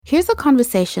Here's a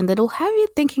conversation that'll have you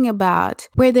thinking about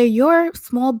whether you're a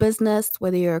small business,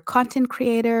 whether you're a content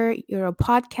creator, you're a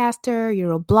podcaster,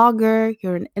 you're a blogger,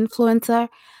 you're an influencer,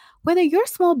 whether your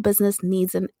small business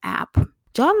needs an app.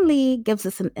 John Lee gives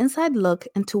us an inside look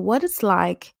into what it's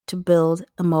like to build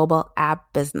a mobile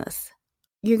app business.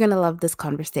 You're going to love this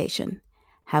conversation.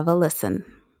 Have a listen.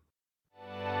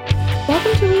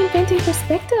 Welcome to Reinventing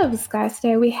Perspectives, guys.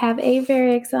 Today we have a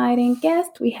very exciting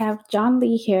guest. We have John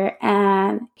Lee here,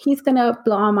 and he's going to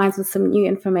blow our minds with some new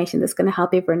information that's going to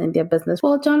help everyone in their business.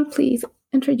 Well, John, please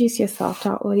introduce yourself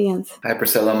to our audience. Hi,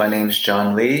 Priscilla. My name's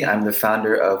John Lee. I'm the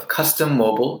founder of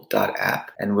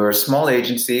CustomMobile.app, and we're a small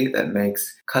agency that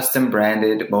makes custom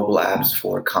branded mobile apps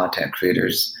for content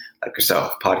creators like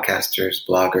yourself, podcasters,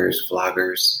 bloggers,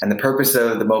 vloggers. And the purpose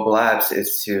of the mobile apps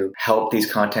is to help these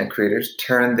content creators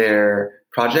turn their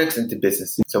projects into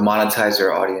businesses. So monetize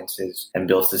their audiences and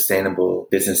build sustainable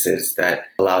businesses that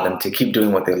allow them to keep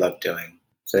doing what they love doing.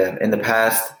 So in the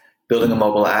past, building a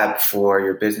mobile app for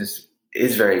your business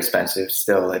is very expensive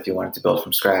still if you wanted to build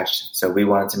from scratch. So we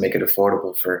wanted to make it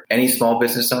affordable for any small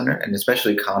business owner, and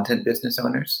especially content business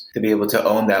owners, to be able to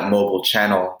own that mobile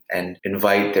channel and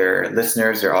invite their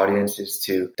listeners, their audiences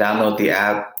to download the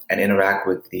app and interact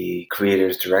with the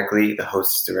creators directly, the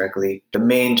hosts directly. The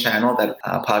main channel that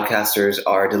podcasters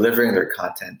are delivering their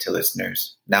content to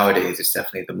listeners nowadays is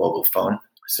definitely the mobile phone.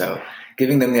 So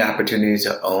giving them the opportunity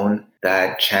to own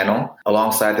that channel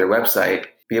alongside their website,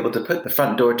 be able to put the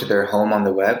front door to their home on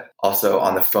the web, also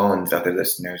on the phones of their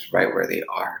listeners right where they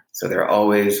are. So they're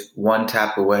always one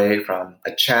tap away from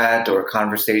a chat or a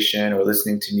conversation or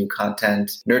listening to new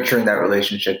content, nurturing that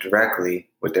relationship directly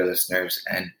with their listeners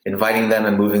and inviting them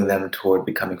and moving them toward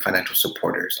becoming financial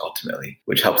supporters ultimately,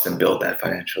 which helps them build that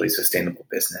financially sustainable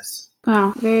business.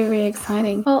 Wow, very, very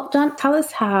exciting. Well, John, tell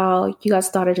us how you got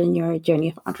started in your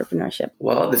journey of entrepreneurship.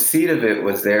 Well, the seed of it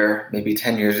was there maybe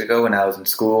 10 years ago when I was in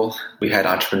school. We had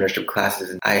entrepreneurship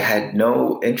classes, and I had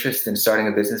no interest in starting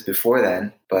a business before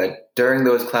then. But during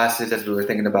those classes, as we were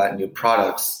thinking about new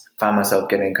products, I found myself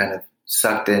getting kind of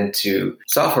sucked into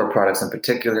software products in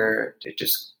particular. It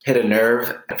just hit a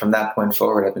nerve. And from that point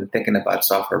forward, I've been thinking about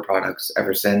software products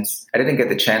ever since. I didn't get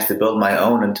the chance to build my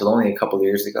own until only a couple of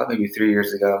years ago, maybe 3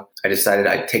 years ago. I decided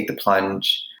I'd take the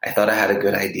plunge. I thought I had a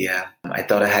good idea. I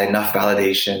thought I had enough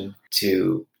validation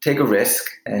to take a risk.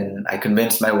 And I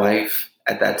convinced my wife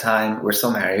at that time, we're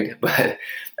still married, but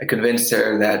I convinced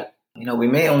her that, we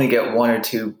may only get one or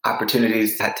two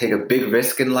opportunities to take a big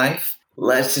risk in life.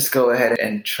 Let's just go ahead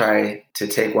and try to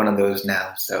take one of those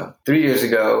now. So 3 years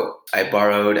ago, I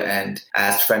borrowed and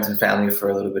asked friends and family for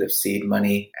a little bit of seed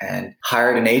money and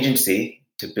hired an agency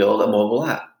to build a mobile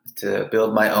app, to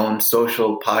build my own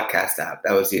social podcast app.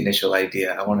 That was the initial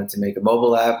idea. I wanted to make a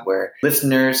mobile app where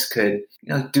listeners could,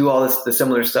 do all the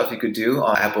similar stuff you could do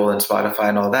on Apple and Spotify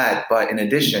and all that. But in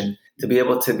addition, to be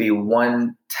able to be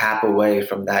one tap away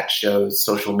from that show's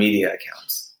social media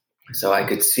accounts. So I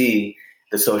could see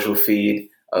the social feed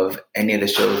of any of the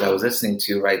shows I was listening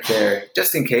to right there,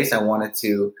 just in case I wanted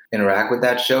to interact with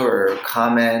that show or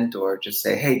comment or just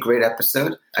say, hey, great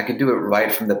episode. I could do it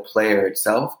right from the player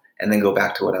itself and then go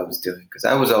back to what I was doing. Because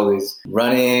I was always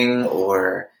running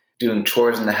or doing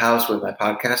chores in the house with my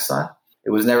podcast on. It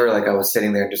was never like I was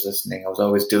sitting there just listening. I was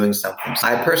always doing something.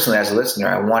 I personally, as a listener,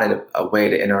 I wanted a way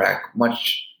to interact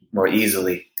much more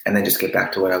easily and then just get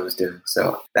back to what I was doing.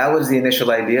 So that was the initial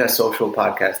idea, a social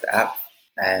podcast app.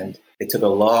 And it took a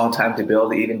long time to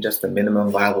build even just the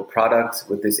minimum viable product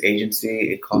with this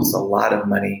agency. It costs a lot of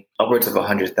money, upwards of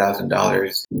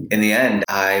 $100,000. In the end,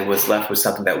 I was left with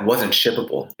something that wasn't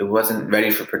shippable. It wasn't ready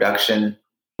for production.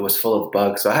 It was full of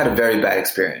bugs. So I had a very bad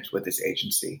experience with this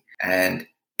agency. And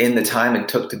in the time it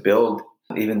took to build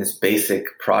even this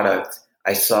basic product,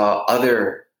 I saw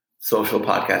other social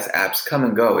podcast apps come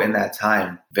and go in that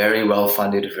time. Very well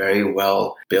funded, very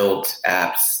well built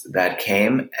apps that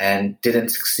came and didn't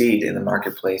succeed in the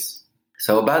marketplace.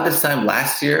 So about this time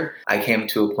last year, I came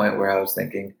to a point where I was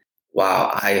thinking,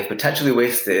 wow, I have potentially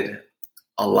wasted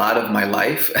a lot of my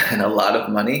life and a lot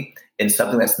of money in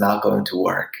something that's not going to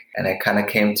work. And I kind of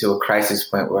came to a crisis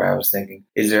point where I was thinking,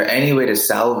 is there any way to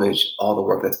salvage all the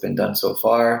work that's been done so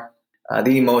far?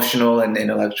 The emotional and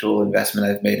intellectual investment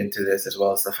I've made into this, as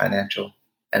well as the financial.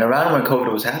 And around when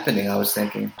COVID was happening, I was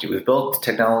thinking, we've built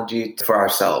technology for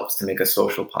ourselves to make a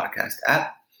social podcast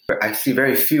app. I see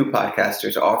very few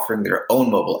podcasters offering their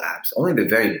own mobile apps. Only the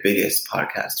very biggest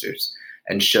podcasters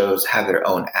and shows have their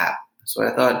own app. So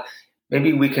I thought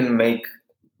maybe we can make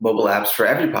mobile apps for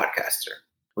every podcaster.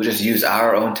 We'll just use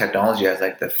our own technology as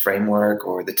like the framework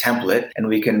or the template, and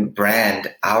we can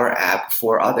brand our app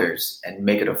for others and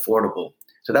make it affordable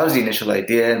So that was the initial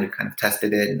idea, and we kind of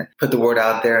tested it and put the word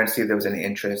out there and see if there was any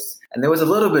interest. And there was a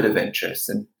little bit of interest,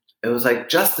 and it was like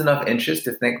just enough interest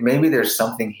to think maybe there's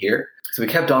something here. So we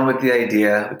kept on with the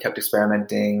idea. We kept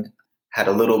experimenting, had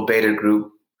a little beta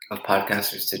group of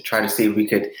podcasters to try to see if we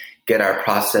could get our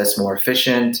process more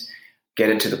efficient, get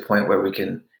it to the point where we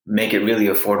can make it really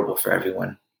affordable for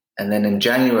everyone. And then in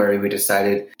January, we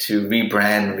decided to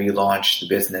rebrand and relaunch the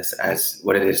business as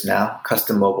what it is now,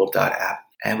 CustomMobile.app.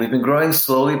 And we've been growing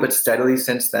slowly but steadily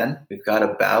since then. We've got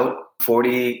about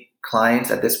 40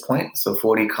 clients at this point, so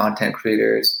 40 content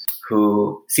creators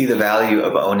who see the value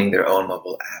of owning their own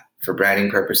mobile app for branding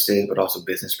purposes, but also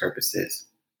business purposes.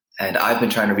 And I've been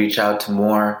trying to reach out to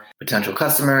more potential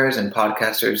customers and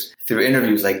podcasters through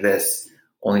interviews like this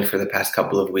only for the past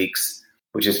couple of weeks,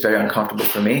 which is very uncomfortable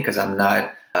for me because I'm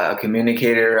not a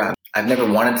communicator. I've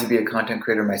never wanted to be a content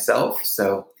creator myself.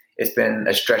 So it's been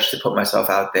a stretch to put myself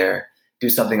out there, do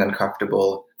something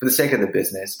uncomfortable for the sake of the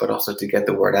business, but also to get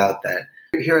the word out that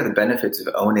here are the benefits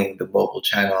of owning the mobile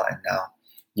channel. And now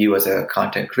you as a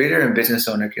content creator and business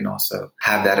owner can also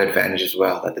have that advantage as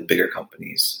well that the bigger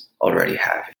companies already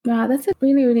have. Wow, that's a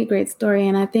really, really great story.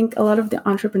 And I think a lot of the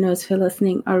entrepreneurs who are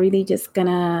listening are really just going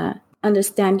to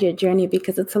understand your journey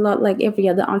because it's a lot like every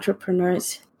other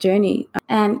entrepreneur's journey.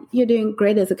 And you're doing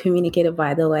great as a communicator,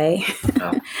 by the way,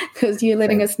 because you're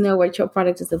letting us know what your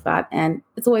product is about. And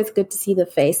it's always good to see the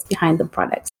face behind the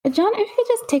product. John, if you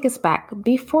just take us back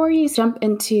before you jump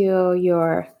into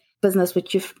your business,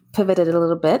 which you've pivoted a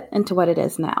little bit into what it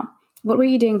is now, what were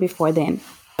you doing before then?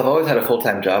 I've always had a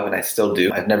full-time job, and I still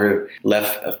do. I've never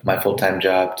left my full-time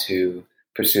job to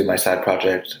pursue my side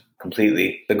project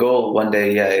completely. The goal one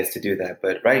day, is to do that.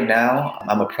 But right now,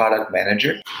 I'm a product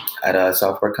manager at a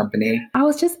software company. I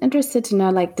was just interested to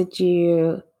know, did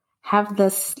you have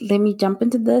this, let me jump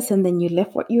into this, and then you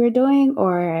left what you were doing,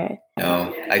 or?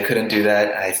 No, I couldn't do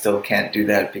that. I still can't do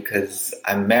that because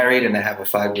I'm married and I have a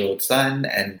 5-year-old son,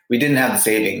 and we didn't have the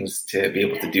savings to be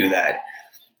able to do that.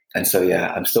 And so,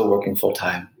 I'm still working full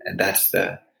time, and that's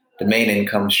the main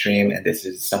income stream. And this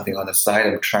is something on the side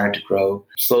I'm trying to grow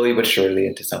slowly but surely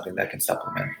into something that can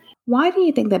supplement. Why do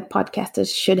you think that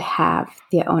podcasters should have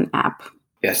their own app?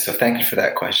 Yes, so thank you for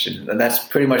that question. And that's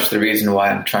pretty much the reason why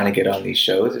I'm trying to get on these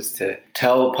shows, is to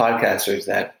tell podcasters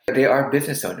that they are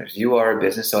business owners. You are a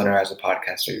business owner as a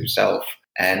podcaster yourself.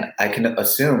 And I can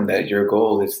assume that your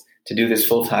goal is to do this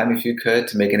full time if you could,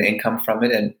 to make an income from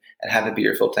it and have it be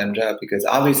your full-time job, because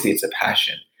obviously it's a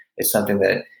passion. It's something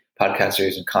that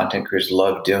podcasters and content creators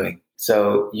love doing.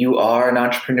 So you are an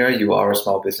entrepreneur, you are a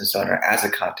small business owner as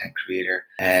a content creator.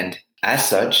 And as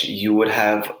such, you would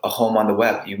have a home on the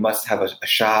web. You must have a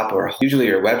shop or usually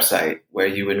your website where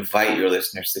you invite your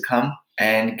listeners to come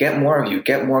and get more of you,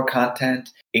 get more content,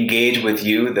 engage with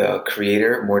you, the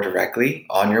creator, more directly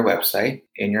on your website,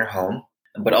 in your home.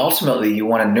 But ultimately, you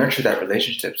want to nurture that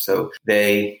relationship so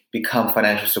they become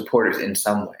financial supporters in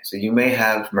some way. So you may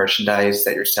have merchandise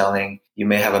that you're selling. You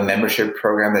may have a membership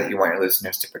program that you want your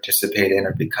listeners to participate in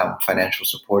or become financial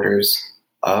supporters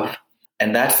of.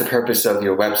 And that's the purpose of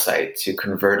your website, to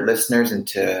convert listeners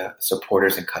into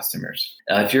supporters and customers.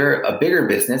 Now, if you're a bigger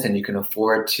business and you can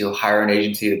afford to hire an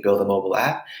agency to build a mobile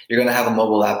app, you're going to have a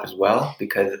mobile app as well,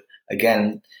 because,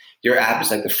 again, your app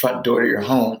is like the front door to your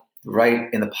home,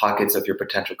 right in the pockets of your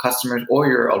potential customers or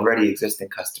your already existing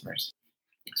customers.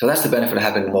 So that's the benefit of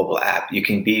having a mobile app. You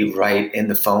can be right in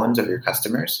the phones of your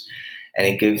customers, and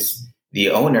it gives the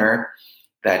owner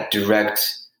that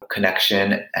direct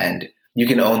connection, and you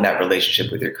can own that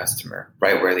relationship with your customer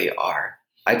right where they are.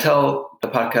 I tell the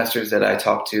podcasters that I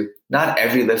talk to, not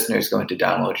every listener is going to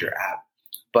download your app,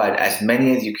 but as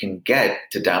many as you can get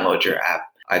to download your app,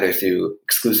 either through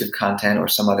exclusive content or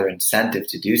some other incentive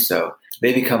to do so,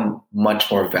 they become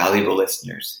much more valuable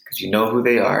listeners because you know who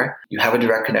they are, you have a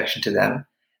direct connection to them,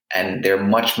 and they're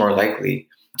much more likely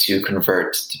to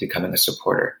convert to becoming a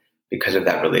supporter because of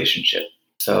that relationship.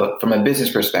 So from a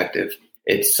business perspective,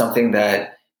 it's something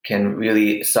that can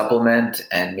really supplement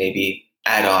and maybe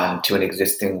add on to an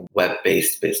existing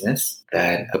web-based business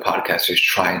that the podcaster is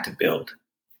trying to build.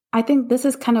 I think this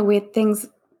is kind of where things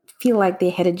feel like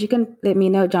they're headed. You can let me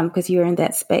know, John, because you're in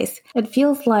that space. It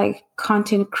feels like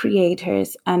content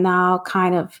creators are now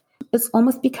it's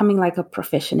almost becoming like a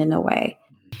profession in a way.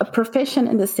 A profession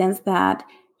in the sense that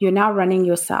you're now running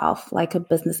yourself like a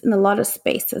business in a lot of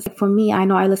spaces. For me, I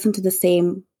know I listen to the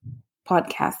same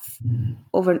podcasts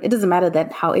over. It doesn't matter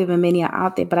that however many are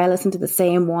out there, but I listen to the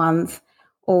same ones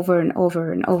over and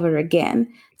over and over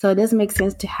again. So it does make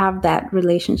sense to have that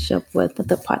relationship with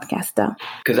the podcaster.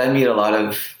 Because I meet a lot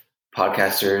of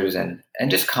podcasters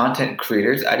and just content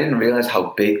creators. I didn't realize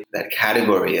how big that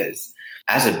category is.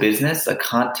 As a business, a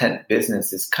content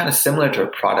business is kind of similar to a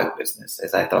product business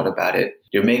as I thought about it.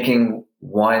 You're making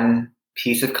one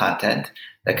piece of content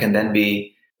that can then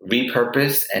be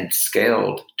repurposed and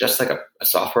scaled, just like a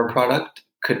software product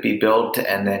could be built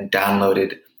and then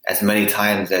downloaded as many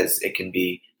times as it can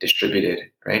be distributed,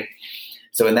 right?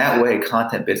 So in that way,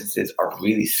 content businesses are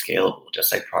really scalable,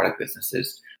 just like product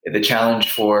businesses. The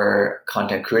challenge for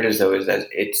content creators, though, is that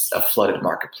it's a flooded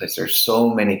marketplace. There's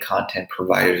so many content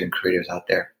providers and creators out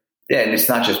there. Yeah, and it's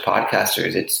not just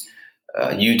podcasters. It's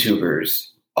YouTubers,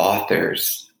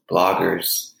 authors,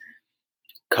 bloggers,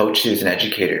 coaches, and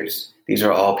educators. These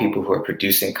are all people who are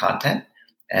producing content,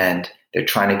 and they're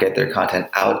trying to get their content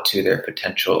out to their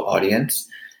potential audience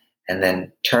and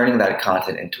then turning that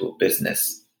content into a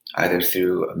business, either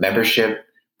through a membership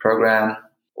program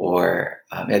or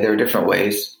there are different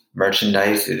ways.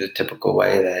 Merchandise is a typical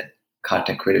way that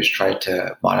content creators try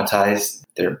to monetize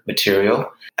their material.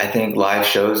 I think live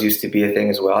shows used to be a thing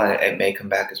as well, and it may come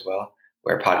back as well,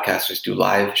 where podcasters do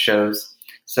live shows.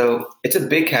 So it's a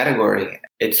big category.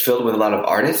 It's filled with a lot of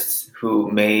artists who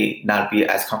may not be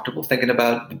as comfortable thinking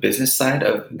about the business side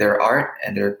of their art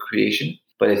and their creation,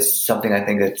 but it's something I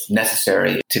think that's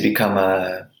necessary to become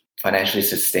a financially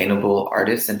sustainable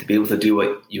artist and to be able to do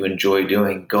what you enjoy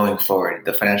doing going forward.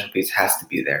 The financial piece has to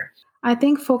be there. I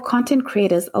think for content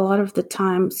creators, a lot of the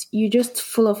times you're just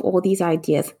full of all these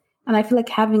ideas. And I feel like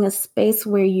having a space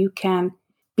where you can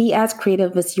be as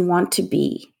creative as you want to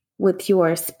be with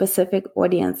your specific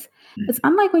audience. It's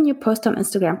unlike when you post on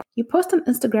Instagram. You post on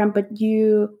Instagram, but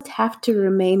you have to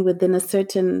remain within a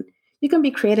certain, you can be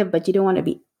creative, but you don't want to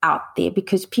be out there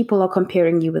because people are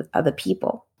comparing you with other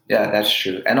people. Yeah, that's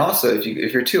true. And also, if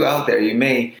you're too out there, you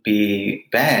may be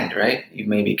banned, right? You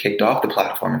may be kicked off the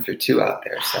platform if you're too out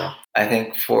there. So I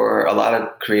think for a lot of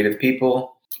creative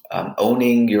people,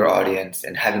 owning your audience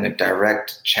and having a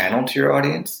direct channel to your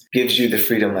audience gives you the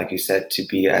freedom, like you said, to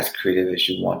be as creative as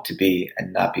you want to be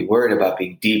and not be worried about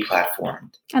being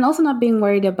deplatformed. And also not being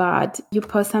worried about you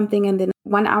post something and then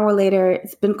 1 hour later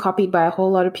it's been copied by a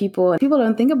whole lot of people. And people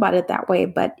don't think about it that way,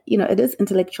 but it is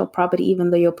intellectual property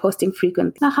even though you're posting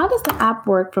frequently. Now, how does the app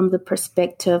work from the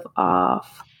perspective of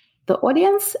the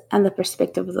audience and the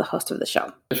perspective of the host of the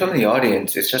show? From the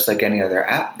audience, it's just like any other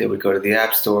app. They would go to the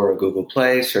App Store or Google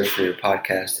Play, search for your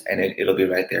podcast, and it'll be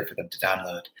right there for them to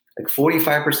download. Like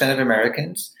 45% of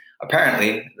Americans,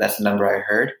 apparently, that's the number I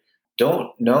heard,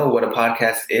 don't know what a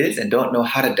podcast is and don't know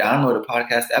how to download a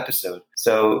podcast episode.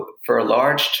 So for a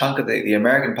large chunk of the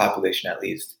American population, at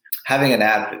least, having an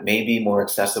app may be more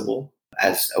accessible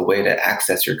as a way to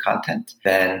access your content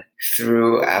than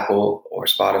through Apple or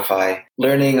Spotify.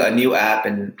 Learning a new app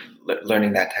and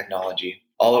learning that technology.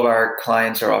 All of our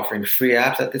clients are offering free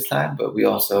apps at this time, but we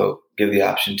also give the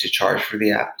option to charge for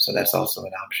the app. So that's also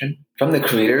an option. From the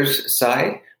creator's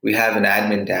side, we have an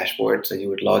admin dashboard. So you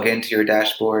would log into your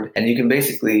dashboard and you can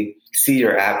basically see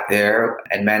your app there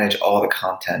and manage all the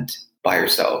content by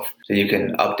yourself. So you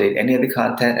can update any of the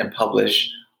content and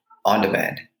publish on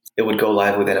demand. It would go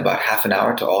live within about half an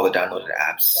hour to all the downloaded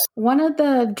apps. One of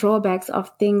the drawbacks of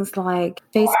things like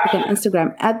Facebook and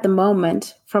Instagram at the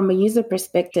moment, from a user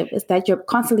perspective, is that you're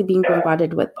constantly being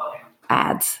bombarded with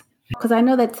ads. Because I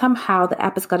know that somehow the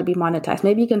app has got to be monetized.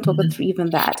 Maybe you can talk us through even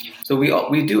that. So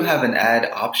we do have an ad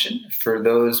option for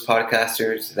those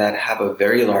podcasters that have a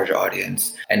very large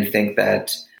audience and think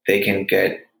that they can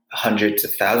get hundreds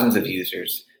of thousands of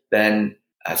users. Then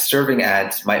serving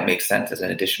ads might make sense as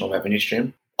an additional revenue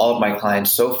stream. All of my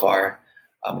clients so far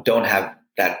don't have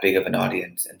that big of an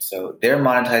audience. And so they're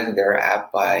monetizing their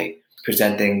app by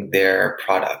presenting their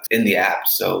products in the app.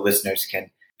 So listeners can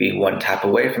be one tap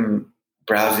away from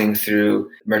browsing through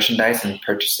merchandise and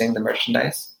purchasing the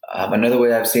merchandise. Another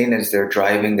way I've seen is they're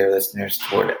driving their listeners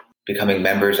toward becoming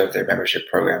members of their membership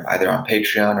program, either on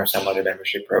Patreon or some other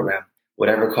membership program.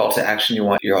 Whatever call to action you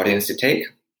want your audience to take,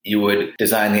 you would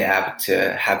design the app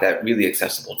to have that really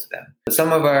accessible to them.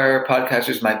 Some of our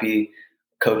podcasters might be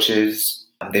coaches.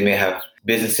 They may have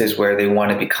businesses where they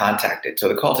want to be contacted. So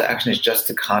the call to action is just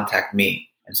to contact me.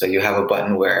 And so you have a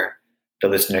button where the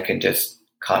listener can just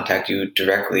contact you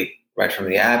directly right from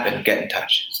the app and get in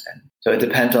touch. And so it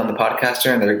depends on the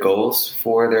podcaster and their goals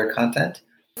for their content.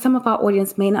 Some of our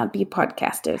audience may not be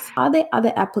podcasters. Are there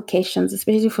other applications,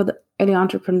 especially for the early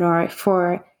entrepreneur,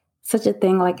 for such a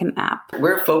thing like an app?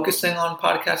 We're focusing on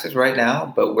podcasters right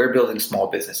now, but we're building small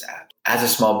business apps. As a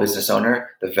small business owner,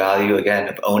 the value, again,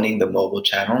 of owning the mobile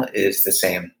channel is the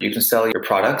same. You can sell your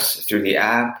products through the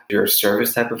app, your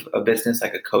service type of a business,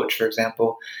 like a coach, for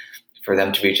example. For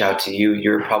them to reach out to you,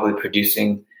 you're probably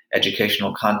producing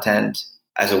educational content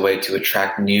as a way to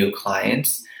attract new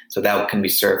clients. So that can be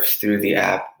served through the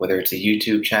app, whether it's a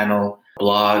YouTube channel,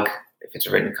 blog, if it's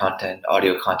written content,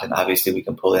 audio content, obviously we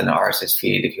can pull in an RSS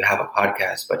feed if you have a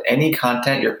podcast. But any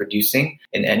content you're producing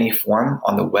in any form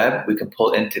on the web, we can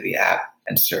pull into the app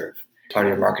and serve. Part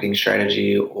of your marketing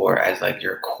strategy or as like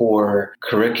your core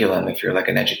curriculum if you're like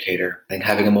an educator. I think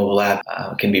having a mobile app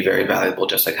can be very valuable,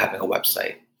 just like having a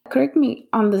website. Correct me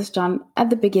on this, John. At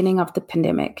the beginning of the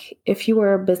pandemic, if you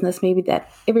were a business, maybe that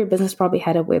every business probably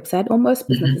had a website, or most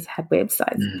businesses had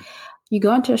websites. You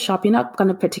go into a shop, you're not going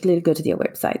to particularly go to their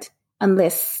website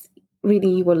unless really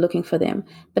you were looking for them.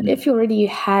 But if you already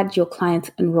had your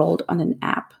clients enrolled on an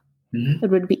app,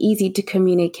 it would be easy to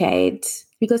communicate.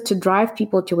 Because to drive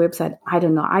people to your website, I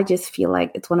don't know. I just feel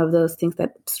like it's one of those things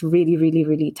that's really, really,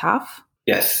 really tough.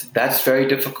 Yes, that's very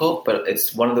difficult, but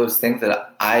it's one of those things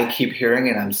that I keep hearing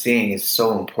and I'm seeing is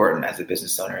so important as a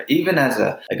business owner, even as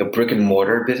a brick and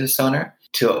mortar business owner,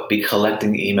 to be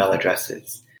collecting email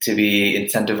addresses, to be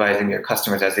incentivizing your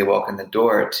customers as they walk in the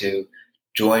door to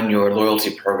join your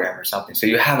loyalty program or something. So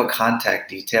you have a contact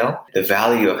detail. The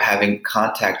value of having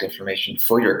contact information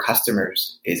for your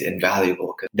customers is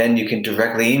invaluable because then you can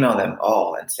directly email them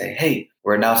all and say, hey,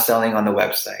 we're now selling on the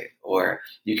website, or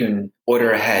you can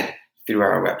order ahead through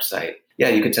our website. Yeah,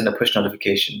 you can send a push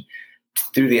notification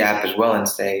through the app as well and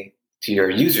say to your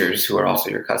users who are also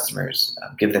your customers,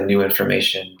 give them new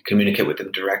information, communicate with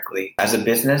them directly. As a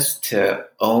business, to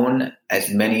own as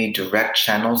many direct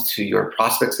channels to your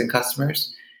prospects and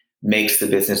customers makes the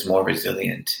business more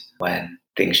resilient when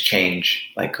things change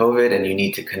like COVID and you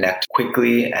need to connect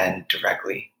quickly and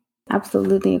directly.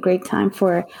 Absolutely a great time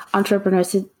for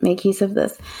entrepreneurs to make use of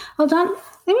this. Well, John,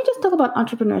 let me just talk about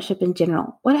entrepreneurship in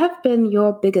general. What have been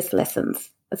your biggest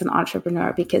lessons as an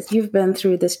entrepreneur? Because you've been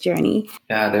through this journey.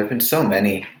 Yeah, there have been so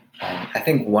many. I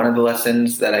think one of the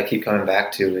lessons that I keep coming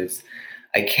back to is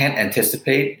I can't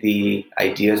anticipate the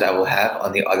ideas I will have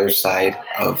on the other side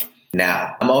of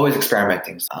now. I'm always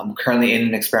experimenting. I'm currently in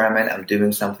an experiment. I'm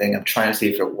doing something. I'm trying to see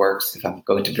if it works, if I'm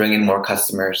going to bring in more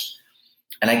customers.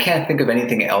 And I can't think of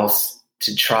anything else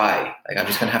to try. Like I'm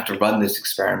just going to have to run this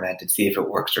experiment and see if it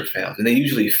works or fails. And they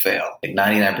usually fail. Like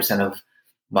 99% of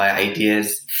my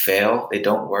ideas fail. They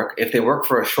don't work. If they work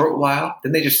for a short while,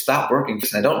 then they just stop working.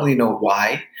 And I don't really know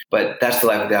why, but that's the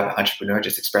life of the entrepreneur,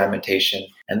 just experimentation.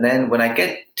 And then when I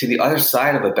get to the other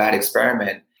side of a bad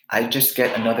experiment, I just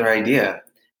get another idea.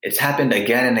 It's happened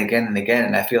again and again and again.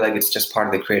 And I feel like it's just part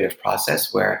of the creative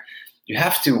process where you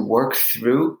have to work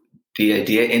through the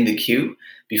idea in the queue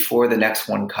before the next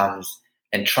one comes,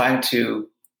 and trying to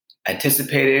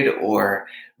anticipate it or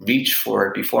reach for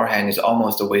it beforehand is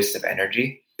almost a waste of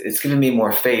energy. It's given me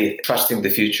more faith, trusting the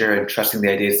future and trusting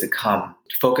the ideas to come.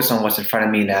 Focus on what's in front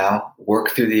of me now,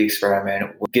 work through the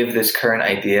experiment, give this current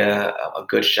idea a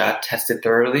good shot, test it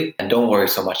thoroughly, and don't worry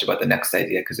so much about the next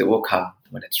idea because it will come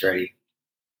when it's ready.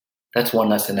 That's one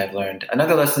lesson I've learned.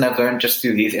 Another lesson I've learned just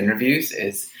through these interviews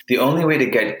is the only way to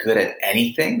get good at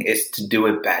anything is to do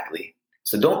it badly.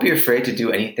 So don't be afraid to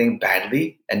do anything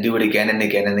badly and do it again and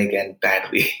again and again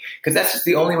badly, because that's just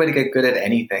the only way to get good at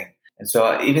anything. And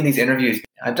so even these interviews,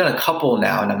 I've done a couple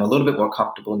now and I'm a little bit more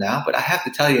comfortable now, but I have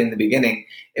to tell you in the beginning,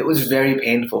 it was very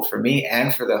painful for me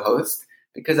and for the host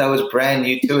because I was brand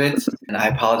new to it. And I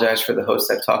apologize for the hosts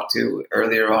I've talked to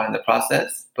earlier on in the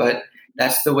process, but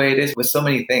that's the way it is with so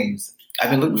many things. I've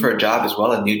been looking for a job as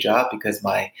well, a new job, because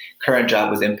my current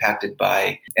job was impacted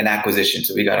by an acquisition.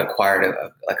 So we got acquired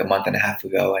like a month and a half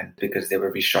ago, and because they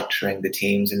were restructuring the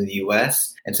teams in the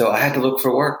US. And so I had to look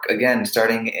for work again,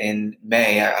 starting in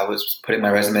May. I was putting my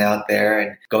resume out there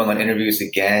and going on interviews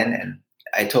again. And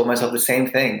I told myself the same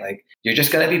thing, like, you're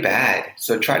just going to be bad.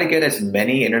 So try to get as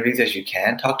many interviews as you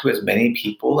can, talk to as many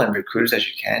people and recruiters as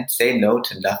you can, say no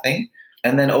to nothing.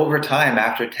 And then over time,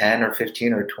 after 10 or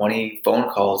 15 or 20 phone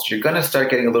calls, you're going to start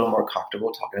getting a little more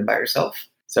comfortable talking about yourself.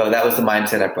 So that was the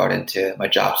mindset I brought into my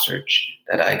job search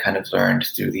that I kind of learned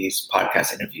through these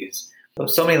podcast interviews.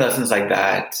 So many lessons like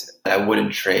that I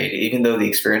wouldn't trade, even though the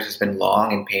experience has been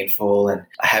long and painful and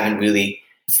I haven't really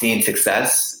seen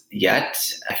success yet.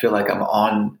 I feel like I'm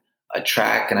on a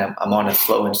track and I'm on a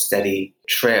slow and steady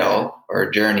trail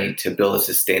or journey to build a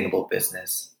sustainable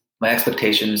business. My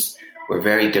expectations were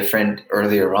very different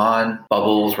earlier on.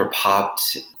 Bubbles were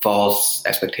popped. False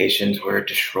expectations were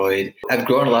destroyed. I've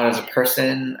grown a lot as a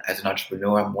person, as an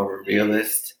entrepreneur. I'm more of a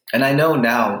realist. And I know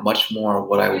now much more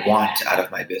what I want out of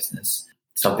my business.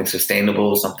 Something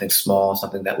sustainable, something small,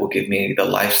 something that will give me the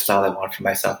lifestyle I want for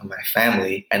myself and my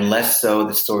family, and less so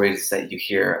the stories that you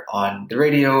hear on the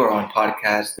radio or on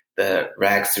podcasts, the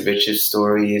rags to riches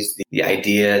stories, the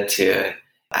idea to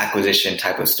acquisition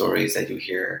type of stories that you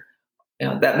hear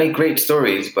that make great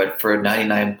stories, but for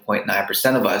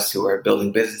 99.9% of us who are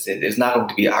building businesses, it's not going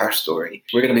to be our story.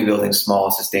 We're going to be building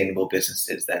small, sustainable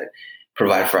businesses that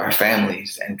provide for our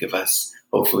families and give us,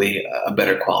 hopefully, a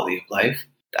better quality of life.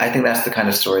 I think that's the kind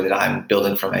of story that I'm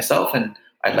building for myself, and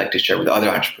I'd like to share with other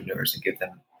entrepreneurs and give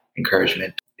them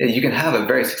encouragement. You can have a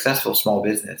very successful small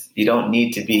business. You don't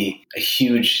need to be a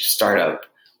huge startup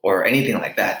or anything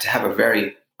like that to have a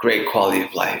very great quality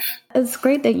of life. It's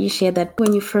great that you share that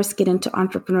when you first get into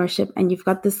entrepreneurship and you've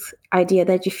got this idea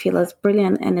that you feel is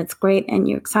brilliant and it's great and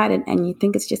you're excited and you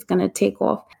think it's just going to take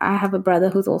off. I have a brother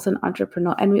who's also an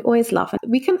entrepreneur, and we always laugh.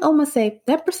 We can almost say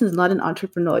that person is not an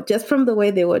entrepreneur just from the way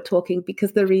they were talking,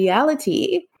 because the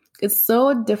reality is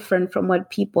so different from what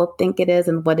people think it is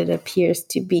and what it appears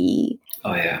to be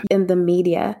in the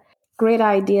media. Great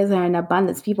ideas are in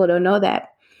abundance. People don't know that.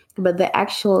 But the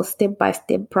actual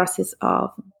step-by-step process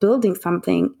of building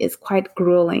something is quite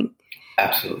grueling.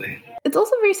 Absolutely. It's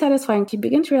also very satisfying to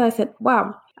begin to realize that,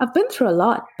 wow, I've been through a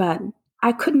lot, but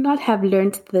I could not have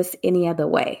learned this any other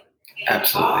way.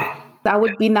 Absolutely. I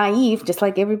would be naive, just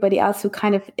like everybody else who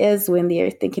kind of is when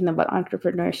they're thinking about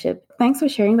entrepreneurship. Thanks for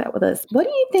sharing that with us. What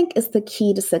do you think is the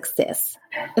key to success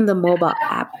in the mobile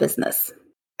app business?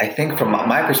 I think from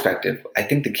my perspective, I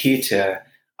think the key to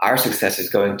our success is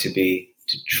going to be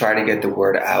to try to get the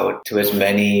word out to as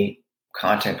many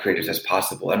content creators as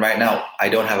possible. And right now, I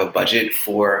don't have a budget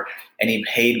for any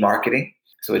paid marketing.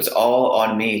 So it's all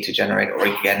on me to generate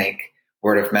organic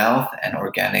word of mouth and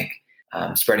organic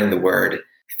spreading the word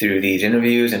through these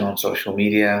interviews and on social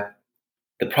media.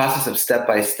 The process of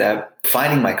step-by-step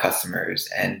finding my customers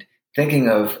and thinking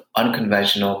of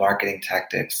unconventional marketing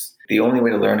tactics. The only way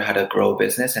to learn how to grow a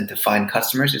business and to find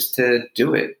customers is to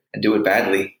do it and do it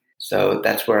badly. So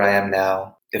that's where I am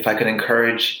now. If I could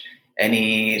encourage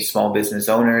any small business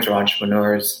owners or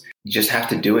entrepreneurs, you just have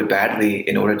to do it badly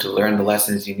in order to learn the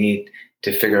lessons you need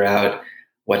to figure out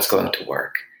what's going to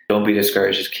work. Don't be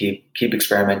discouraged. Just keep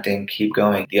experimenting, keep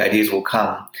going. The ideas will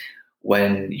come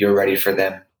when you're ready for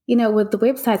them. With the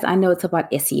websites, I know it's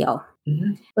about SEO.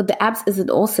 Mm-hmm. But the apps, is it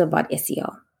also about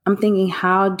SEO? I'm thinking,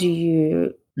 how do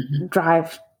you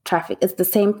drive traffic? It's the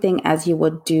same thing as you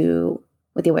would do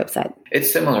with your website.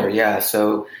 It's similar, yeah.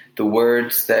 So the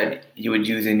words that you would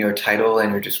use in your title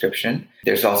and your description,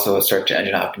 there's also a search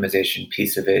engine optimization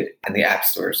piece of it in the app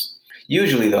stores.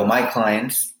 Usually, though, my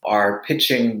clients are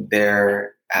pitching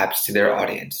their apps to their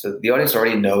audience. So the audience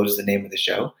already knows the name of the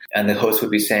show, and the host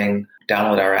would be saying,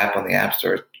 download our app on the app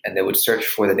store, and they would search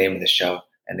for the name of the show,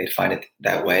 and they'd find it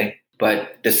that way.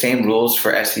 But the same rules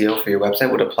for SEO for your website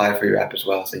would apply for your app as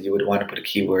well. So you would want to put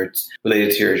keywords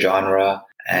related to your genre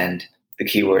and the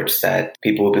keywords that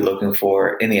people will be looking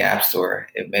for in the App Store.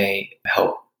 It may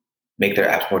help make their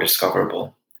apps more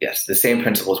discoverable. Yes, the same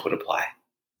principles would apply.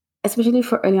 Especially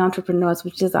for early entrepreneurs,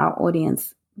 which is our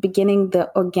audience, beginning the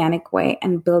organic way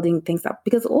and building things up.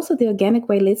 Because also the organic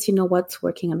way lets you know what's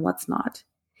working and what's not.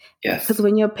 Yes. Because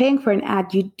when you're paying for an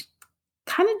ad, you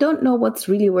kind of don't know what's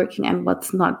really working and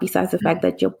what's not, besides the fact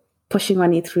that you're pushing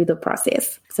money through the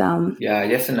process. So yeah,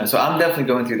 yes and no. So I'm definitely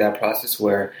going through that process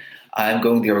where I'm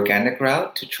going the organic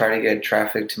route to try to get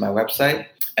traffic to my website,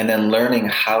 and then learning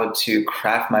how to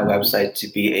craft my website to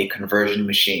be a conversion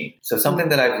machine. So something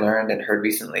that I've learned and heard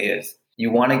recently is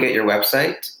you want to get your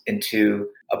website into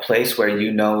a place where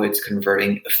you know it's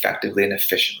converting effectively and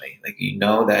efficiently. Like you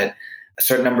know that a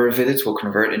certain number of visits will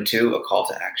convert into a call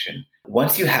to action.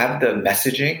 Once you have the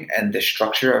messaging and the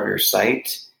structure of your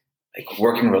site like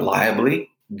working reliably,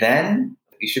 then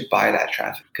you should buy that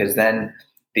traffic, because then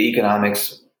the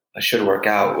economics should work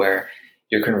out where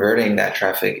you're converting that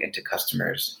traffic into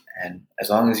customers. And as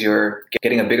long as you're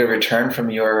getting a bigger return from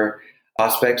your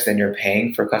prospects than you're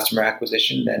paying for customer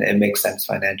acquisition, then it makes sense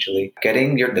financially.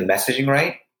 Getting the messaging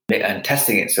right and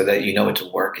testing it so that you know it's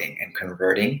working and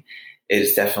converting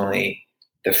is definitely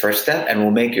the first step, and will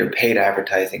make your paid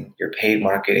advertising, your paid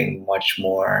marketing much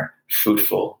more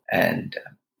fruitful and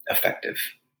effective.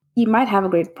 You might have a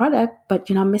great product, but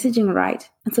you're not messaging right.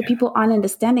 And so people aren't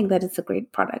understanding that it's a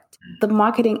great product. The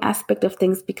marketing aspect of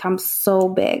things becomes so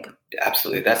big.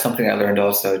 Absolutely. That's something I learned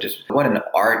also, just what an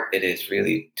art it is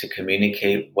really to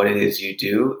communicate what it is you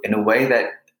do in a way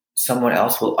that someone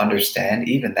else will understand.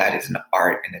 Even that is an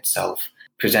art in itself.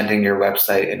 Presenting your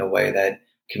website in a way that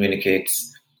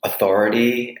communicates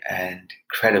authority and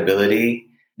credibility.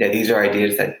 Yeah, these are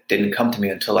ideas that didn't come to me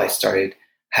until I started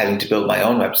having to build my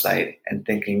own website and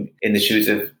thinking in the shoes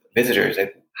of visitors,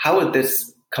 like, how would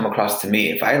this come across to me?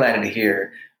 If I landed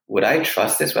here, would I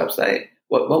trust this website?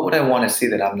 What would I want to see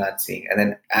that I'm not seeing? And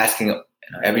then asking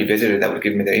every visitor that would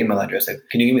give me their email address, like,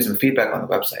 can you give me some feedback on the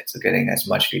website? So getting as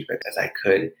much feedback as I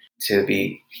could to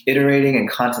be iterating and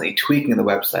constantly tweaking the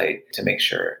website to make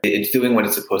sure it's doing what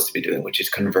it's supposed to be doing, which is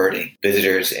converting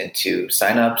visitors into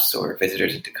signups or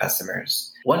visitors into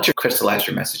customers. Once you crystallize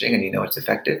your messaging and you know it's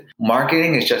effective,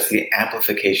 marketing is just the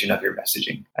amplification of your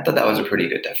messaging. I thought that was a pretty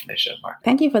good definition of marketing.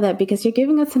 Thank you for that, because you're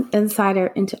giving us an insider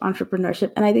into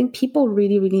entrepreneurship. And I think people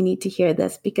really, really need to hear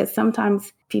this, because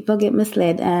sometimes people get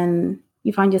misled and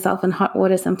you find yourself in hot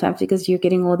water sometimes because you're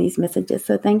getting all these messages.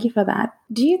 So thank you for that.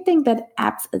 Do you think that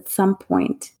apps at some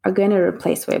point are going to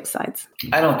replace websites?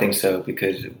 I don't think so,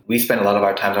 because we spend a lot of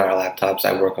our time on our laptops.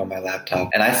 I work on my laptop,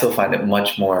 and I still find it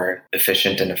much more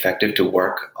efficient and effective to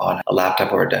work on a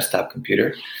laptop or a desktop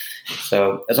computer.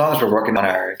 So as long as we're working on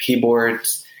our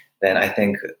keyboards, then I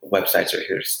think websites are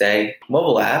here to stay.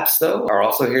 Mobile apps, though, are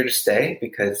also here to stay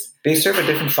because they serve a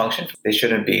different function. They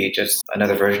shouldn't be just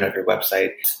another version of your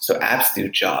website. So apps do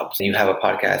jobs. When you have a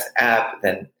podcast app,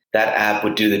 then that app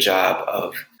would do the job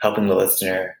of helping the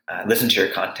listener listen to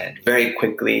your content very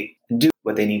quickly and do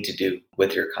what they need to do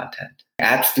with your content.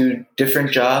 Apps do different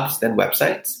jobs than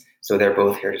websites, so they're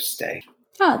both here to stay.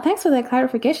 Oh, thanks for that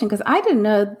clarification, because I didn't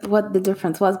know what the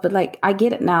difference was, but I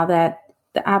get it now that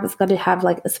the app is going to have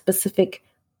a specific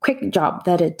quick job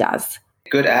that it does.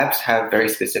 Good apps have very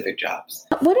specific jobs.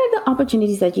 What are the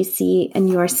opportunities that you see in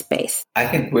your space? I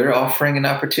think we're offering an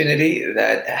opportunity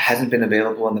that hasn't been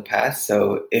available in the past.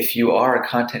 So if you are a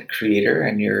content creator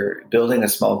and you're building a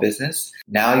small business,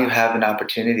 now you have an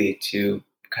opportunity to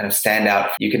kind of stand out.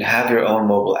 You can have your own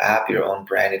mobile app, your own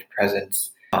branded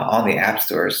presence on the app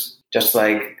stores, just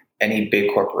like any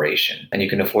big corporation, and you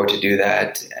can afford to do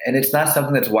that. And it's not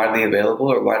something that's widely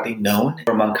available or widely known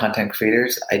among content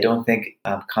creators. I don't think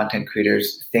content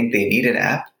creators think they need an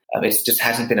app. It just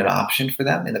hasn't been an option for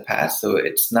them in the past. So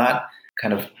it's not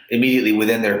kind of immediately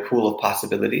within their pool of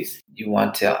possibilities. You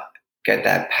want to get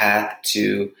that path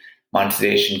to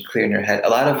monetization clear in your head. A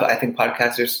lot of, I think,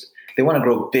 podcasters, they want to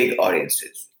grow big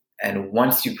audiences. And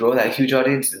once you grow that huge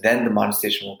audience, then the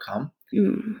monetization will come.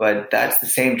 But that's the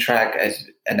same track as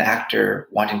an actor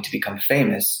wanting to become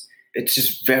famous. It's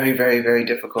just very, very, very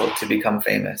difficult to become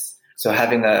famous. So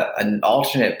having an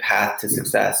alternate path to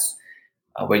success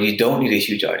where you don't need a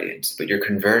huge audience, but you're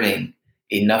converting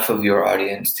enough of your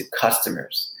audience to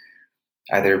customers,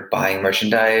 either buying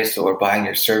merchandise or buying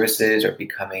your services or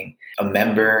becoming a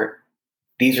member.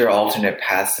 These are alternate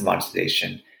paths to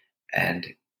monetization. And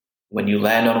when you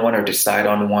land on one or decide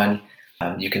on one,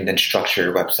 you can then structure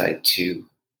your website to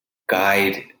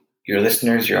guide your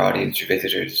listeners, your audience, your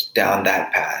visitors down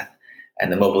that path.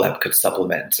 And the mobile app could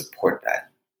supplement and support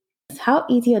that. How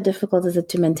easy or difficult is it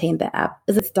to maintain the app?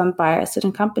 Is it done by a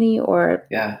certain company or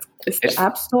it's the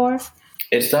app store?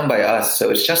 It's done by us.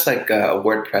 So it's just like a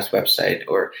WordPress website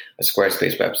or a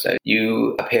Squarespace website.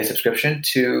 You pay a subscription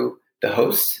to the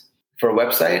host for a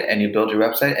website and you build your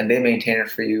website and they maintain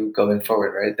it for you going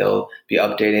forward, right? They'll be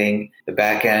updating the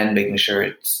back end, making sure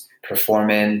it's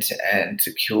performant and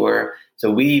secure. So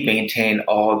we maintain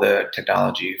all the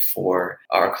technology for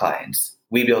our clients.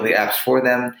 We build the apps for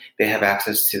them. They have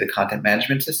access to the content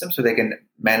management system so they can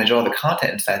manage all the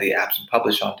content inside the apps and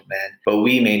publish on demand. But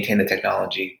we maintain the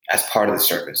technology as part of the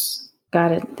service.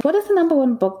 Got it. What is the number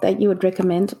one book that you would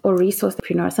recommend or resource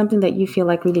or something that you feel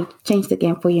like really changed the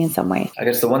game for you in some way? I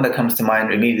guess the one that comes to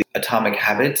mind immediately, Atomic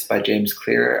Habits by James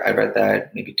Clear. I read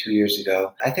that maybe 2 years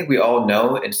ago. I think we all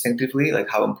know instinctively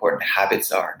how important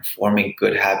habits are and forming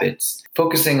good habits,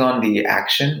 focusing on the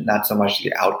action, not so much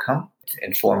the outcome, to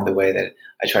inform the way that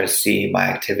I try to see my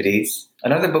activities.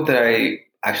 Another book that I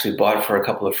actually bought for a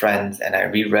couple of friends and I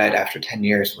reread after 10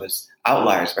 years was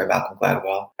Outliers by Malcolm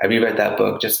Gladwell. I reread that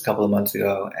book just a couple of months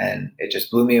ago and it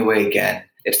just blew me away again.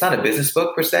 It's not a business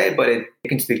book per se, but it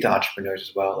can speak to entrepreneurs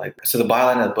as well. So the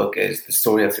byline of the book is the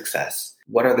story of success.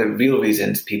 What are the real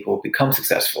reasons people become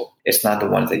successful? It's not the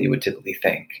ones that you would typically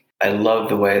think. I love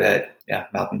the way that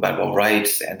Malcolm Gladwell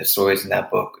writes and the stories in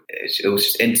that book. It was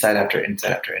just insight after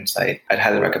insight after insight. I'd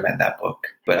highly recommend that book.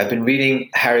 But I've been reading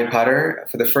Harry Potter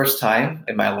for the first time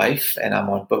in my life, and I'm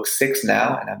on book 6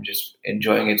 now, and I'm just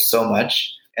enjoying it so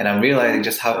much. And I'm realizing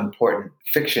just how important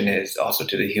fiction is also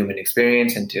to the human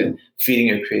experience and to feeding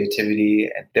your creativity.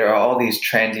 And there are all these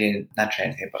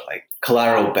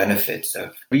collateral benefits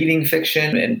of reading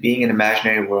fiction and being in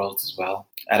imaginary worlds as well.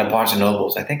 At a Barnes &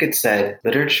 Noble's, I think it said,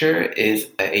 literature is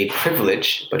a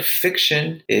privilege, but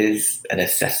fiction is a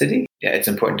necessity. it's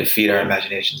important to feed our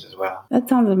imaginations as well. That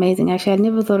sounds amazing. Actually, I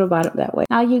never thought about it that way.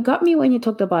 Now, you got me when you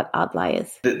talked about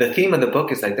outliers. The theme of the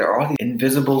book is like there are all these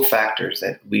invisible factors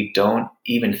that we don't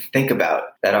even think about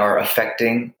that are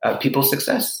affecting people's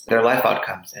success, their life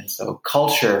outcomes. And so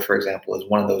culture, for example, is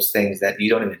one of those things that you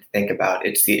don't even think about.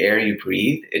 It's the air you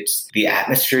breathe. It's the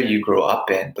atmosphere you grow up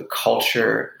in. The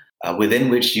culture within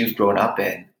which you've grown up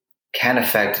in can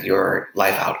affect your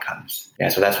life outcomes. Yeah,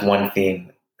 so that's one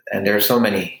theme. And there are so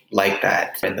many like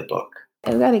that in the book.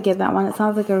 I've got to get that one. It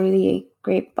sounds like a really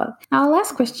great book. Our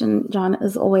last question, John,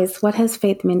 is always, what has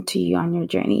faith meant to you on your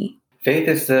journey? Faith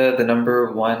is the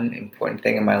number one important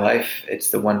thing in my life. It's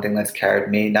the one thing that's carried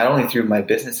me, not only through my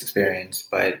business experience,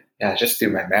 but just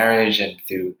through my marriage and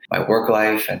through my work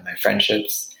life and my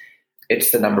friendships.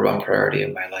 It's the number one priority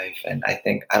in my life. And I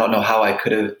don't know how I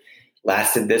could have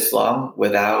lasted this long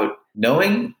without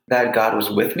knowing that God was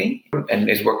with me and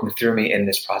is working through me in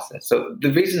this process. So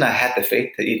the reason I had the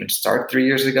faith to even start 3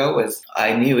 years ago was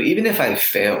I knew even if I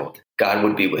failed, God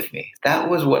would be with me. That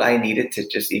was what I needed to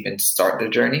just even start the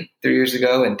journey 3 years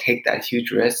ago and take that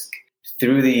huge risk.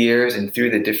 Through the years and through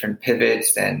the different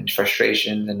pivots and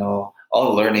frustrations and all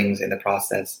learnings in the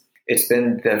process, it's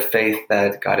been the faith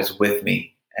that God is with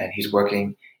me and He's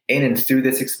working in and through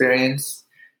this experience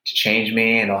to change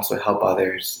me and also help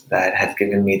others that has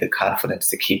given me the confidence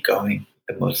to keep going,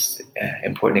 the most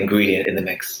important ingredient in the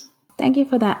mix. Thank you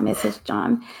for that message,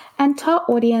 John. And to our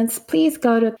audience, please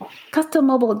go to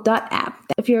custommobile.app.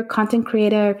 If you're a content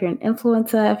creator, if you're an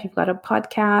influencer, if you've got a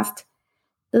podcast,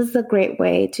 this is a great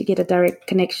way to get a direct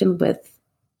connection with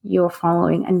your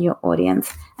following and your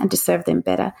audience and to serve them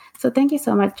better. So thank you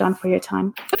so much, John, for your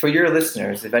time. For your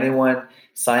listeners, if anyone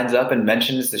signs up and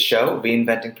mentions the show,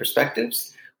 Reinventing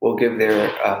Perspectives, we'll give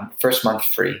their first month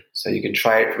free. So you can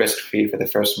try it risk-free for the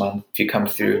first month if you come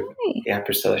through the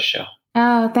Priscilla show.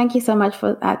 Oh, thank you so much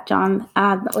for that, John.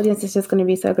 The audience is just going to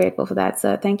be so grateful for that.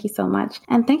 So thank you so much.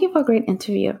 And thank you for a great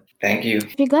interview. Thank you.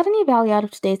 If you got any value out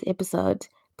of today's episode,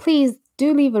 please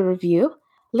do leave a review.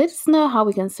 Let us know how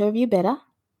we can serve you better.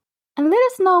 And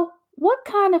let us know what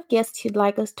kind of guests you'd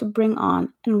like us to bring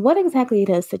on and what exactly it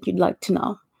is that you'd like to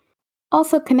know.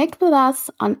 Also, connect with us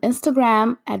on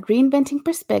Instagram at Reinventing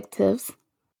Perspectives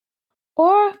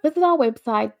or visit our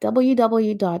website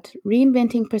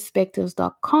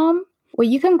www.reinventingperspectives.com where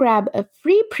you can grab a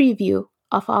free preview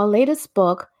of our latest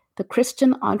book, The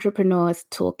Christian Entrepreneur's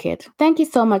Toolkit. Thank you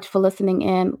so much for listening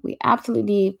in. We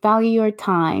absolutely value your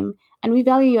time and we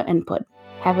value your input.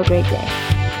 Have a great day.